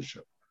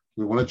championship.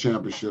 We won a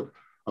championship.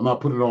 I'm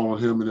not putting it all on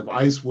him. And if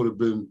Ice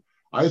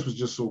was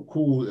just so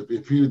cool,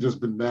 if he had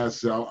just been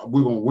nasty,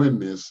 we're going to win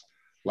this,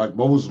 like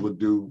Moses would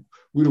do,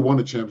 we'd have won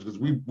the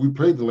championship because we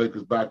played the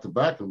Lakers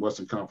back-to-back in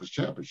Western Conference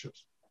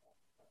championships.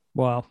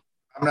 Wow.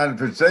 I'm not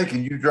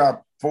mistaken. You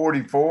dropped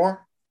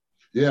 44?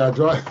 Yeah, I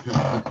dropped. Did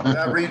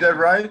I read that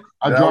right?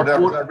 I dropped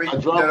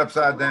that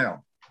upside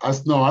down. I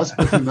spent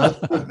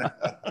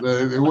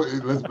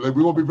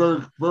we won't be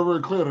very, very,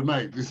 very clear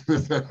tonight.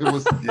 It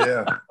was,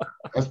 yeah.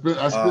 I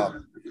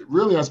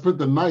spent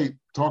the night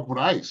talking with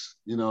Ice.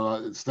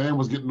 Stan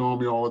was getting on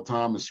me all the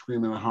time and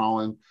screaming and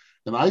hollering.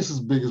 And Ice's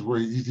biggest where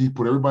he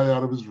put everybody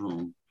out of his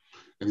room.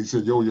 And he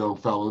said, yo, young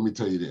fella, let me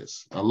tell you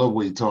this. I love the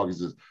way he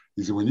talks.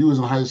 He said, when you was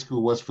in high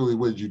school, West Philly,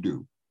 what did you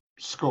do?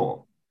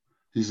 Score.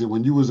 He said,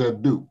 when you was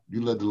at Duke,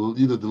 you led the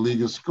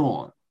league in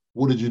scoring.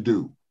 What did you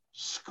do?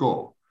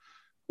 Score.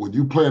 When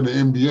you play in the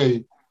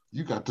NBA,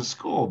 you got to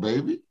score,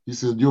 baby. He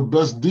said, your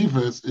best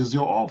defense is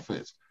your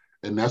offense.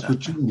 And that's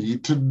what you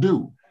need to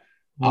do.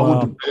 Wow. I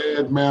went to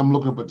bed, man. I'm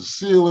looking up at the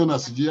ceiling. I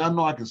said, yeah, I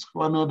know I can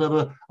score. I know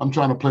that. I'm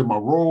trying to play my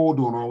role,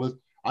 doing all this.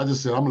 I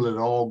just said, I'm going to let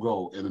it all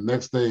go. And the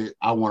next day,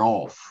 I went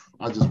off.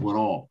 I just went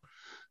off.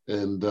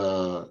 And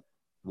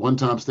one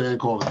time, Stan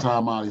called a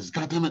timeout. He says,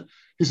 God damn it.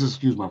 He says,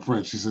 excuse my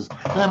French. He says,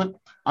 damn it.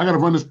 I got to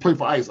run this play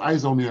for Ice.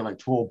 Ice only had like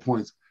 12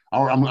 points.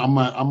 I'm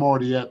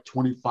already at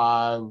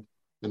 25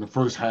 in the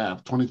first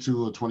half,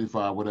 22 or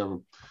 25, whatever.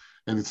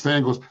 And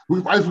Stan goes,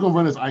 we're going to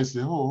run this. Ice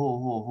said,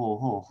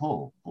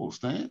 ho,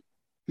 Stan.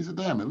 He said,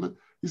 damn it. Look.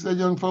 He said,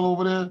 young fellow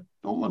over there,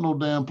 don't run no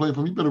damn play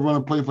for him. You better run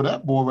and play for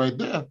that boy right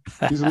there.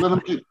 He said,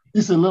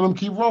 let him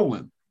keep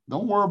rolling.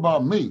 Don't worry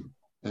about me.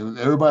 And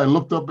everybody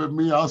looked up at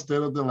me. I was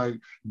standing up there like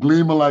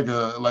gleaming like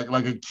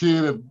a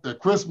kid at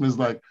Christmas.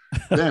 Like,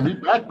 damn, he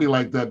backed me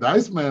like that. The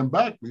Iceman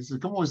backed me. He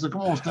said, come on,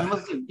 Stan,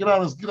 let's get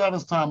out of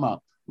this timeout.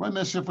 Run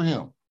that shit for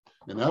him.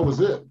 And that was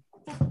it.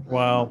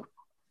 Wow.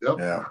 Yep.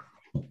 Yeah.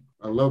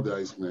 I love the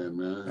Iceman,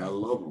 man. I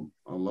love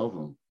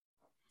him.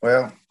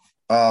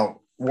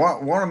 Well,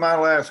 one of my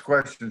last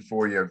questions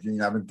for you,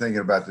 Gene, I've been thinking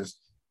about this.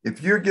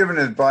 If you're giving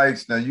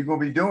advice, now you're going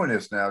to be doing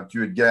this now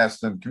at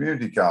Gaston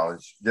Community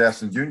College,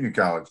 Gaston Junior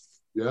College.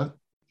 Yeah.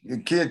 Your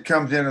kid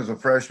comes in as a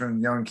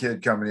freshman, young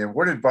kid coming in.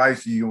 What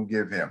advice are you going to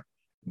give him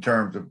in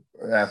terms of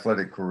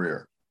athletic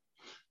career?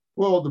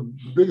 Well, the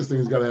biggest thing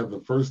he's got to have,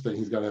 the first thing,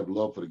 he's got to have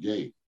love for the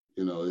game.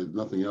 If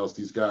nothing else,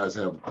 these guys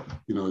have,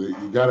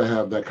 you got to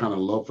have that kind of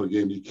love for the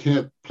game. You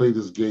can't play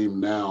this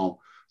game now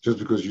just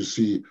because you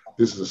see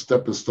this is a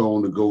stepping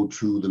stone to go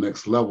to the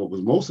next level.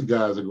 Because most of the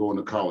guys that go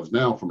into college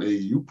now from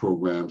AAU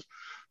programs,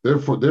 their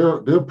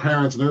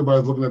parents and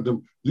everybody's looking at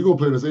them. You're going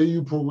to play this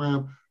AAU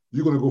program.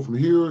 You're going to go from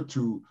here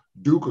to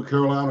Duke or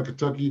Carolina,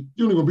 Kentucky.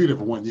 You're only going to be there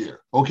for 1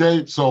 year.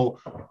 Okay. So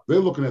they're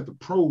looking at the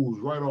pros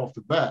right off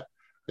the bat.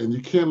 and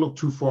you can't look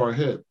too far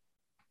ahead.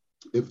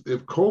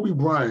 If Kobe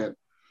Bryant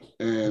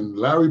and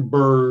Larry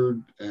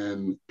Bird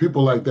and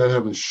people like that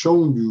haven't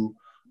shown you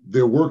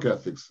their work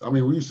ethics. I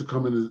mean, we used to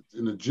come in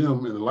the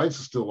gym and the lights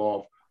are still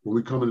off when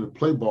we come in to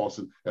play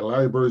Boston, and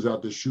Larry Bird's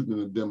out there shooting in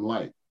a dim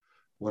light.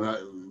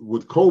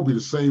 With Kobe,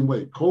 the same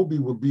way. Kobe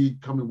would be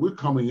coming, we're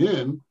coming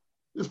in,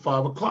 it's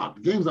 5 o'clock.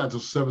 The game's not until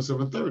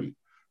 7:30.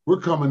 We're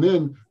coming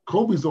in,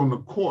 Kobe's on the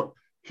court.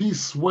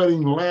 He's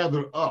sweating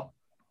lather up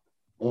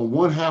on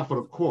one half of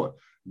the court,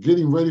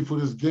 getting ready for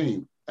this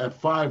game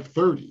at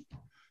 5:30.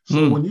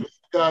 So when you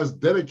guys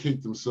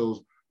dedicate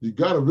themselves, you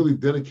got to really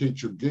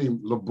dedicate your game.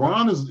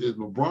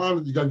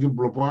 LeBron, you got to give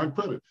LeBron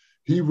credit.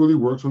 He really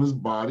works on his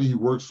body. He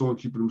works on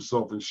keeping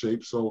himself in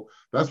shape. So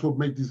that's what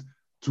makes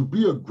to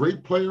be a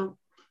great player,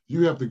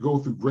 you have to go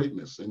through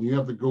greatness and you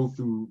have to go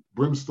through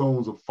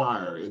brimstones of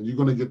fire, and you're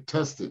going to get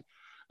tested,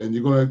 and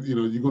you're going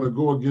to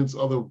go against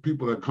other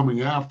people that are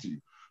coming after you.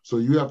 So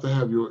you have to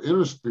have your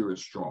inner spirit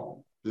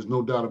strong. There's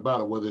no doubt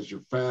about it, whether it's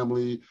your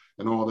family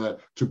and all that.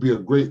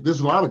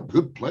 There's a lot of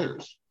good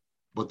players,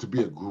 but to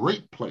be a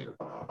great player,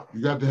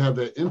 you got to have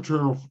that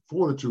internal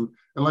fortitude.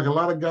 And like a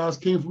lot of guys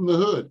came from the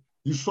hood,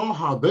 you saw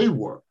how they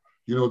were.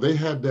 They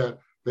had that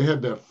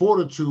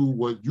fortitude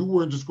where you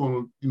weren't just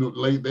going to,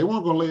 they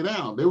weren't going to lay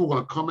down. They were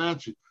going to come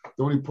at you.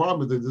 The only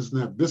problem is they just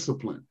didn't have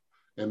discipline,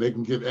 and they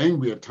can get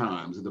angry at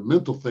times. And the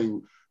mental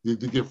thing, they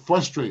get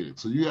frustrated.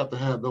 So you have to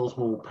have those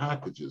whole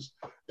packages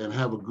and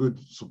have a good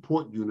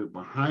support unit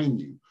behind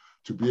you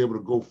to be able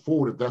to go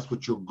forward if that's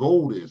what your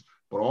goal is,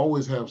 but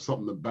always have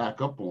something to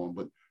back up on.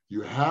 But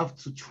you have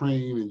to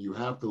train, and you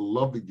have to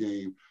love the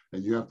game,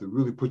 and you have to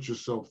really put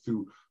yourself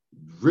through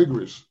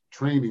rigorous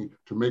training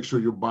to make sure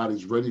your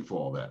body's ready for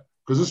all that.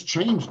 Because it's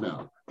changed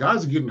now.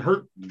 Guys are getting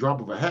hurt at the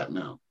drop of a hat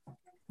now.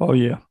 Oh,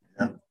 yeah.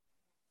 And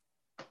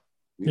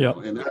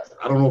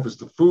I don't know if it's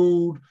the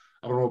food.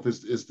 I don't know if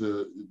it's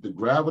the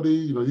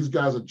gravity. These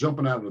guys are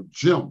jumping out of the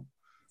gym.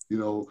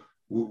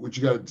 What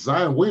you got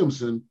Zion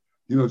Williamson,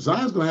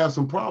 Zion's going to have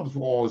some problems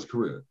for all his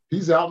career.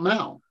 He's out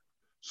now.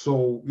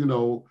 So,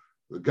 the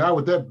guy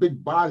with that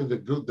big body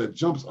that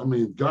jumps, I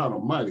mean, God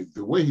almighty,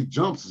 the way he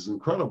jumps is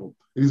incredible.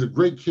 And he's a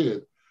great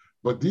kid.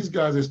 But these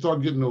guys, they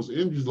start getting those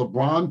injuries.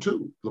 LeBron,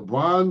 too.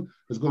 LeBron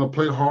is going to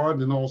play hard,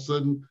 and all of a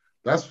sudden,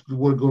 that's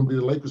what's going to be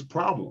the Lakers'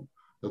 problem.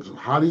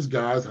 How these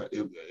guys, AD,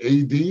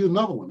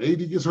 another one.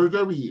 AD gets hurt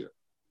every year.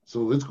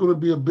 So it's going to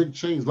be a big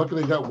change.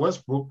 Luckily, they got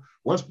Westbrook.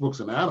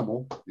 Westbrook's an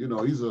animal.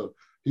 He's an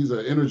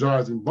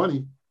energizing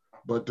bunny.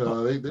 But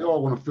they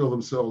all want to fill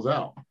themselves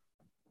out.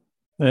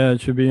 Yeah,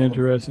 it should be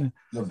interesting.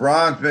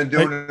 LeBron's been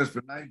doing this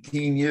for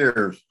 19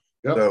 years.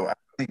 Yep. So I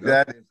think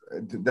that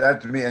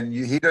to me, and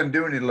he doesn't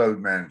do any load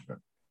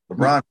management.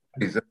 LeBron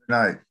plays every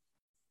night.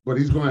 But I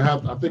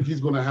think he's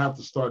going to have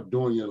to start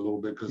doing it a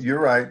little bit, because you're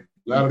right.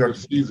 Later in the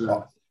season.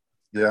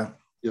 Yeah.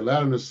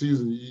 Later in the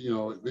season,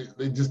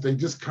 they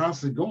just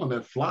constantly going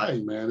that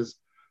flying, man. It's,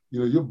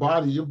 your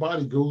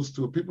body goes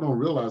to, people don't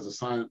realize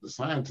the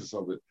scientists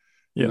of it.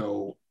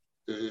 Your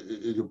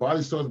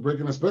body starts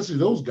breaking, especially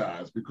those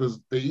guys, because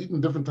they're eating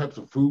different types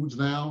of foods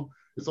now.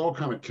 It's all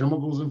kind of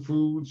chemicals in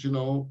foods, even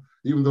though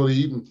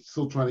they're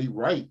still trying to eat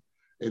right.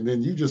 And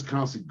then you just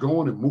constantly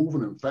going and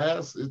moving and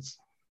fast.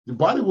 Your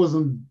body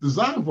wasn't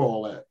designed for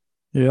all that.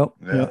 Yep.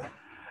 Yeah.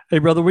 Hey,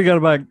 brother, we got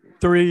about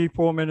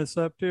 3-4 minutes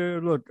left here.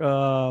 Look,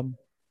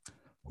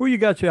 who you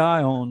got your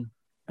eye on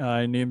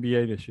in the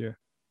NBA this year?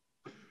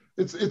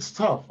 It's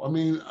tough. I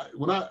mean,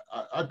 when I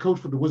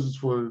coached for the Wizards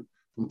from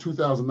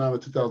 2009 to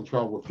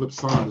 2012 with Flip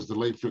Saunders, the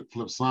late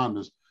Flip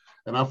Saunders,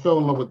 and I fell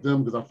in love with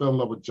them because I fell in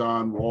love with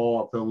John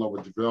Wall. I fell in love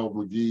with JaVale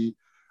McGee.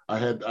 I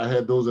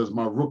had those as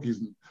my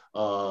rookies,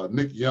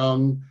 Nick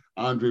Young,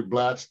 Andre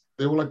Blatch.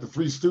 They were like the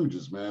Three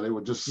Stooges, man. They were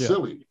just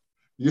silly,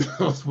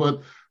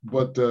 But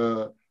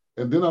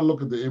and then I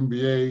look at the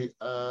NBA.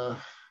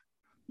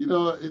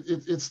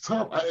 It's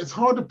tough. It's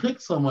hard to pick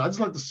someone. I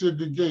just like to see a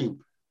good game.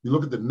 You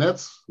look at the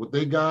Nets, what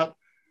they got.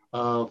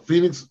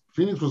 Phoenix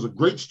was a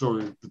great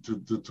story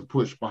to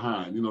push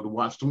behind, to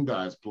watch them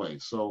guys play.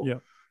 So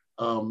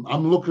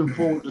I'm looking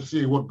forward to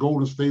see what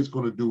Golden State's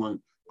going to do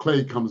when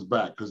Clay comes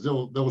back, because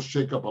they'll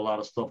shake up a lot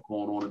of stuff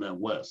going on in that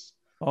West.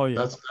 Oh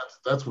yeah,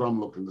 that's what I'm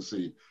looking to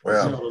see.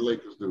 Well, see how the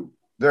Lakers do.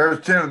 There's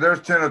 10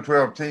 or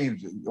 12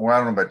 teams. Well, I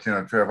don't know about 10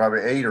 or 12.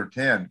 Probably 8 or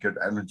 10 could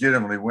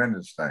legitimately win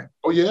this thing.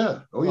 Oh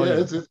yeah.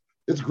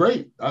 It's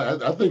great.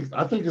 I think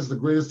it's the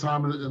greatest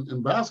time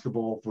in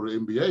basketball for the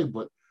NBA.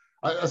 But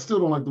I still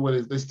don't like the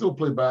way they still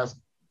play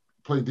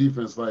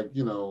defense, like,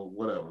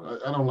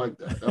 whatever. I don't like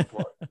that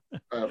part.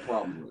 I have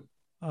problems with it.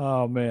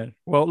 Oh man.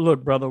 Well,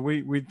 look, brother,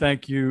 we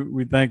thank you.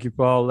 We thank you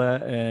for all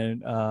that,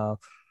 and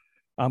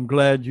I'm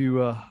glad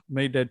you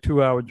made that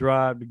 2-hour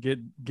drive to get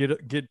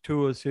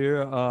to us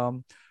here.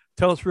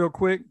 Tell us real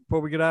quick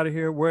before we get out of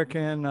here, where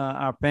can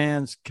our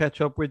fans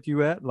catch up with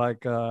you at?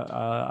 Like,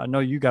 I know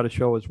you got a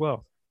show as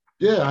well.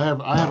 Yeah, I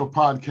have a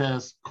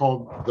podcast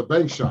called The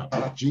Bank Shot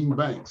with Gene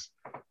Banks.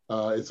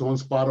 It's on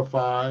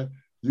Spotify.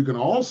 You can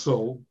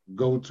also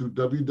go to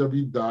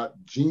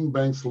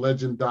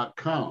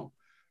www.genebankslegend.com.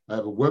 I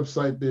have a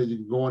website there. You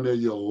can go on there.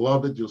 You'll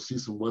love it. You'll see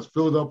some West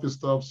Philadelphia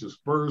stuff, some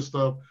Spurs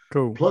stuff.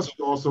 Cool. Plus,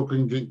 you also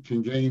can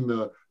gain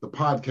the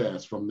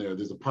podcast from there.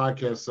 There's a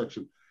podcast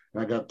section.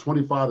 And I got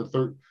 25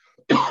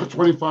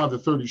 to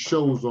 30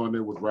 shows on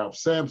there with Ralph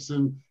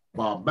Sampson,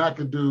 Bob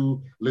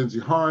McAdoo, Lindsey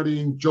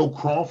Harding, Joe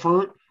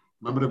Crawford.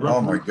 Remember the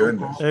Oh, my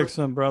goodness.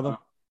 Excellent, brother.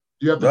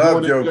 You have to Love go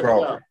in there and Joe check it out.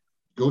 Crawford.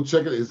 Go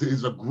check it.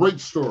 It's a great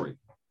story.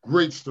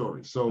 Great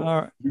story. So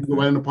All right. you can go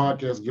right in the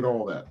podcast and get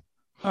all that.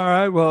 All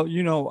right. Well,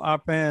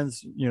 our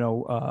fans,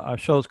 our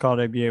show's called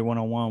ABA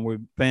 101. We're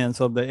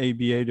fans of the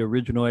ABA, the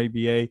original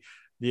ABA,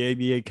 the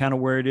ABA kind of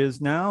where it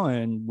is now.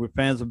 And we're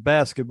fans of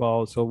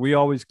basketball. So we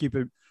always keep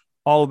it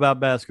all about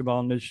basketball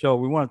on this show.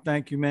 We want to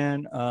thank you,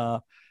 man.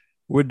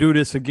 We'll do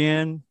this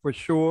again for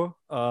sure.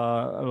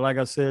 Like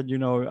I said, it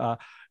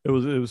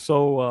was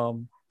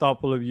so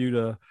thoughtful of you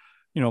to,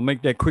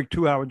 make that quick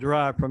 2-hour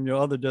drive from your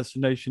other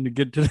destination to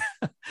get to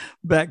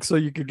back so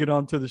you could get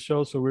onto the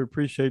show. So we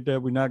appreciate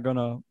that. We're not going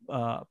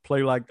to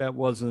play like that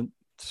wasn't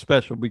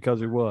special,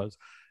 because it was.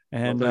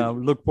 And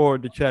we look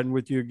forward to chatting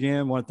with you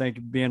again. Want to thank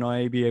you for being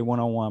on ABA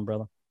 101,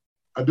 brother.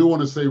 I do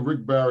want to say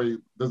Rick Barry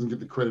doesn't get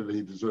the credit that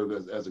he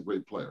deserved as a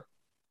great player.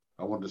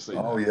 I wanted to say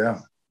Oh, that. yeah.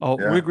 Oh,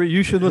 Yeah. Rick,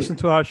 you should listen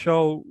to our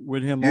show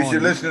with him You on.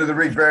 should listen to the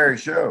Rick Barry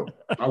show.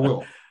 I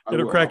will.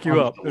 It'll crack you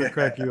up. It'll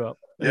crack you up.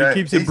 And Yeah, he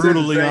keeps he it says the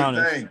brutally same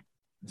honest. thing.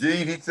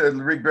 Gene, he said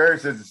Rick Barry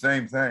says the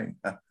same thing.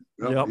 Yep.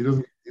 Yep. He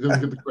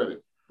doesn't get the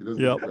credit. He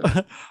doesn't get the credit.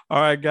 Yep.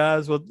 All right,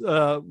 guys.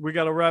 Well, we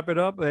got to wrap it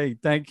up. Hey,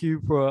 thank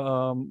you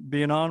for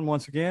being on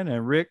once again.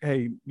 And Rick,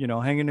 hey,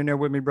 hanging in there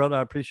with me, brother.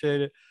 I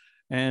appreciate it.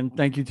 And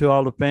thank you to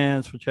all the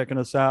fans for checking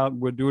us out.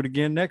 We'll do it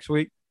again next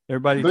week.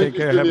 Everybody Thank take you,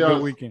 care. Have a Gideon.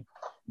 good weekend.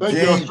 Thank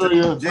you, Gene,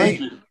 Australia. Thank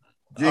Gene. you.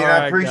 Gene, All I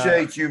right,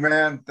 appreciate guys. you,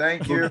 man.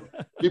 Thank you.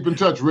 Keep in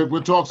touch, Rick.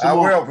 We'll talk some I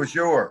more. will, for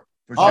sure.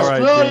 For sure. All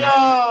right,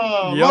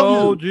 Australia! Yo,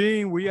 Love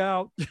Gene, we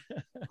out. you.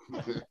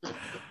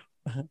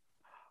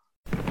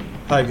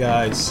 Hi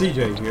guys,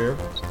 CJ here.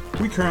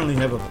 We currently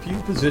have a few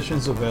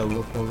positions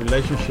available for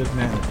relationship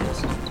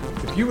managers.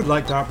 If you would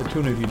like the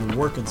opportunity to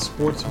work in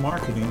sports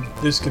marketing,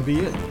 this could be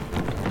it.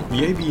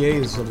 The ABA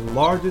is the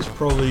largest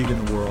pro league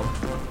in the world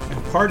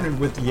and partnered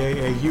with the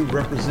AAU,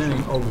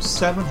 representing over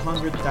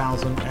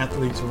 700,000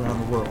 athletes around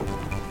the world.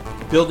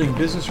 Building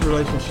business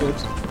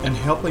relationships and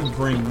helping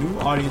bring new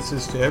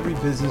audiences to every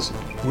business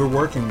we're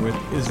working with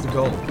is the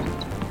goal.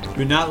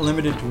 You're not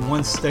limited to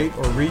one state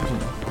or region.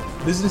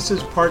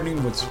 Businesses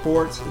partnering with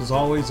sports is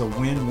always a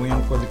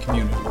win-win for the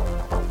community.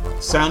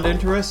 Sound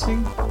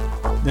interesting?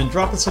 Then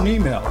drop us an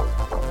email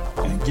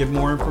and get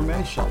more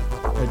information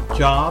at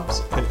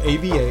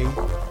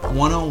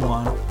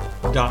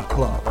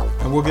jobs@aba101.club,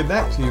 and we'll get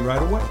back to you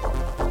right away.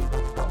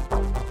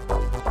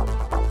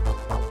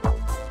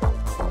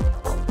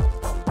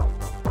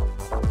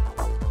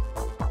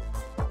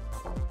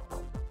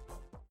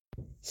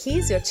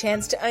 Here's your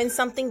chance to own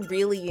something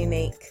really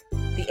unique.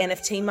 The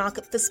NFT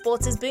market for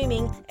sports is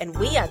booming, and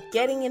we are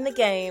getting in the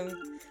game.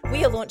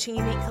 We are launching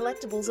unique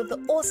collectibles of the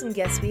awesome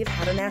guests we have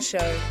had on our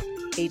show.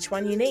 Each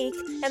one unique,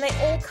 and they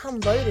all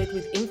come loaded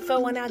with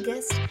info on our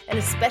guest and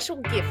a special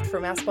gift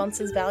from our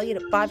sponsors valued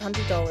at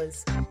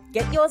 $500.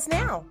 Get yours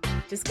now.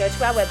 Just go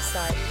to our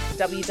website,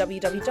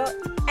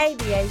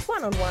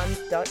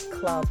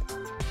 www.aba1on1.club.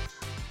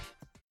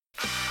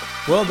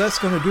 Well, that's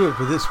going to do it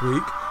for this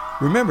week.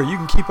 Remember, you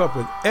can keep up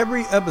with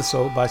every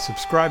episode by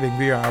subscribing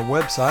via our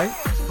website.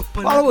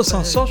 Follow us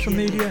on social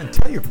media and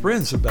tell your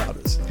friends about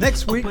us.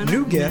 Next week,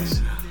 new guests,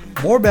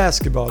 more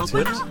basketball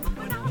tips,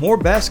 more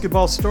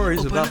basketball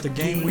stories about the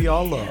game we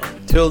all love.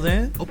 Till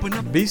then,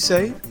 be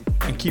safe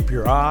and keep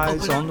your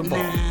eyes on the ball.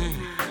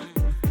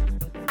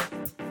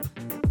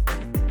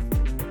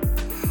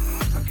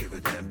 Give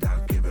it them,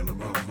 doc, give him a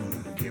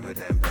bone. Give it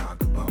them,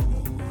 doc, a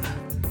bone.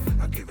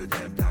 I give it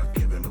them, doc,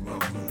 give him a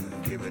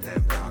bone. Give it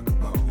them, doc, a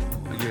bone.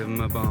 Give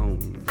him a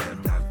bone.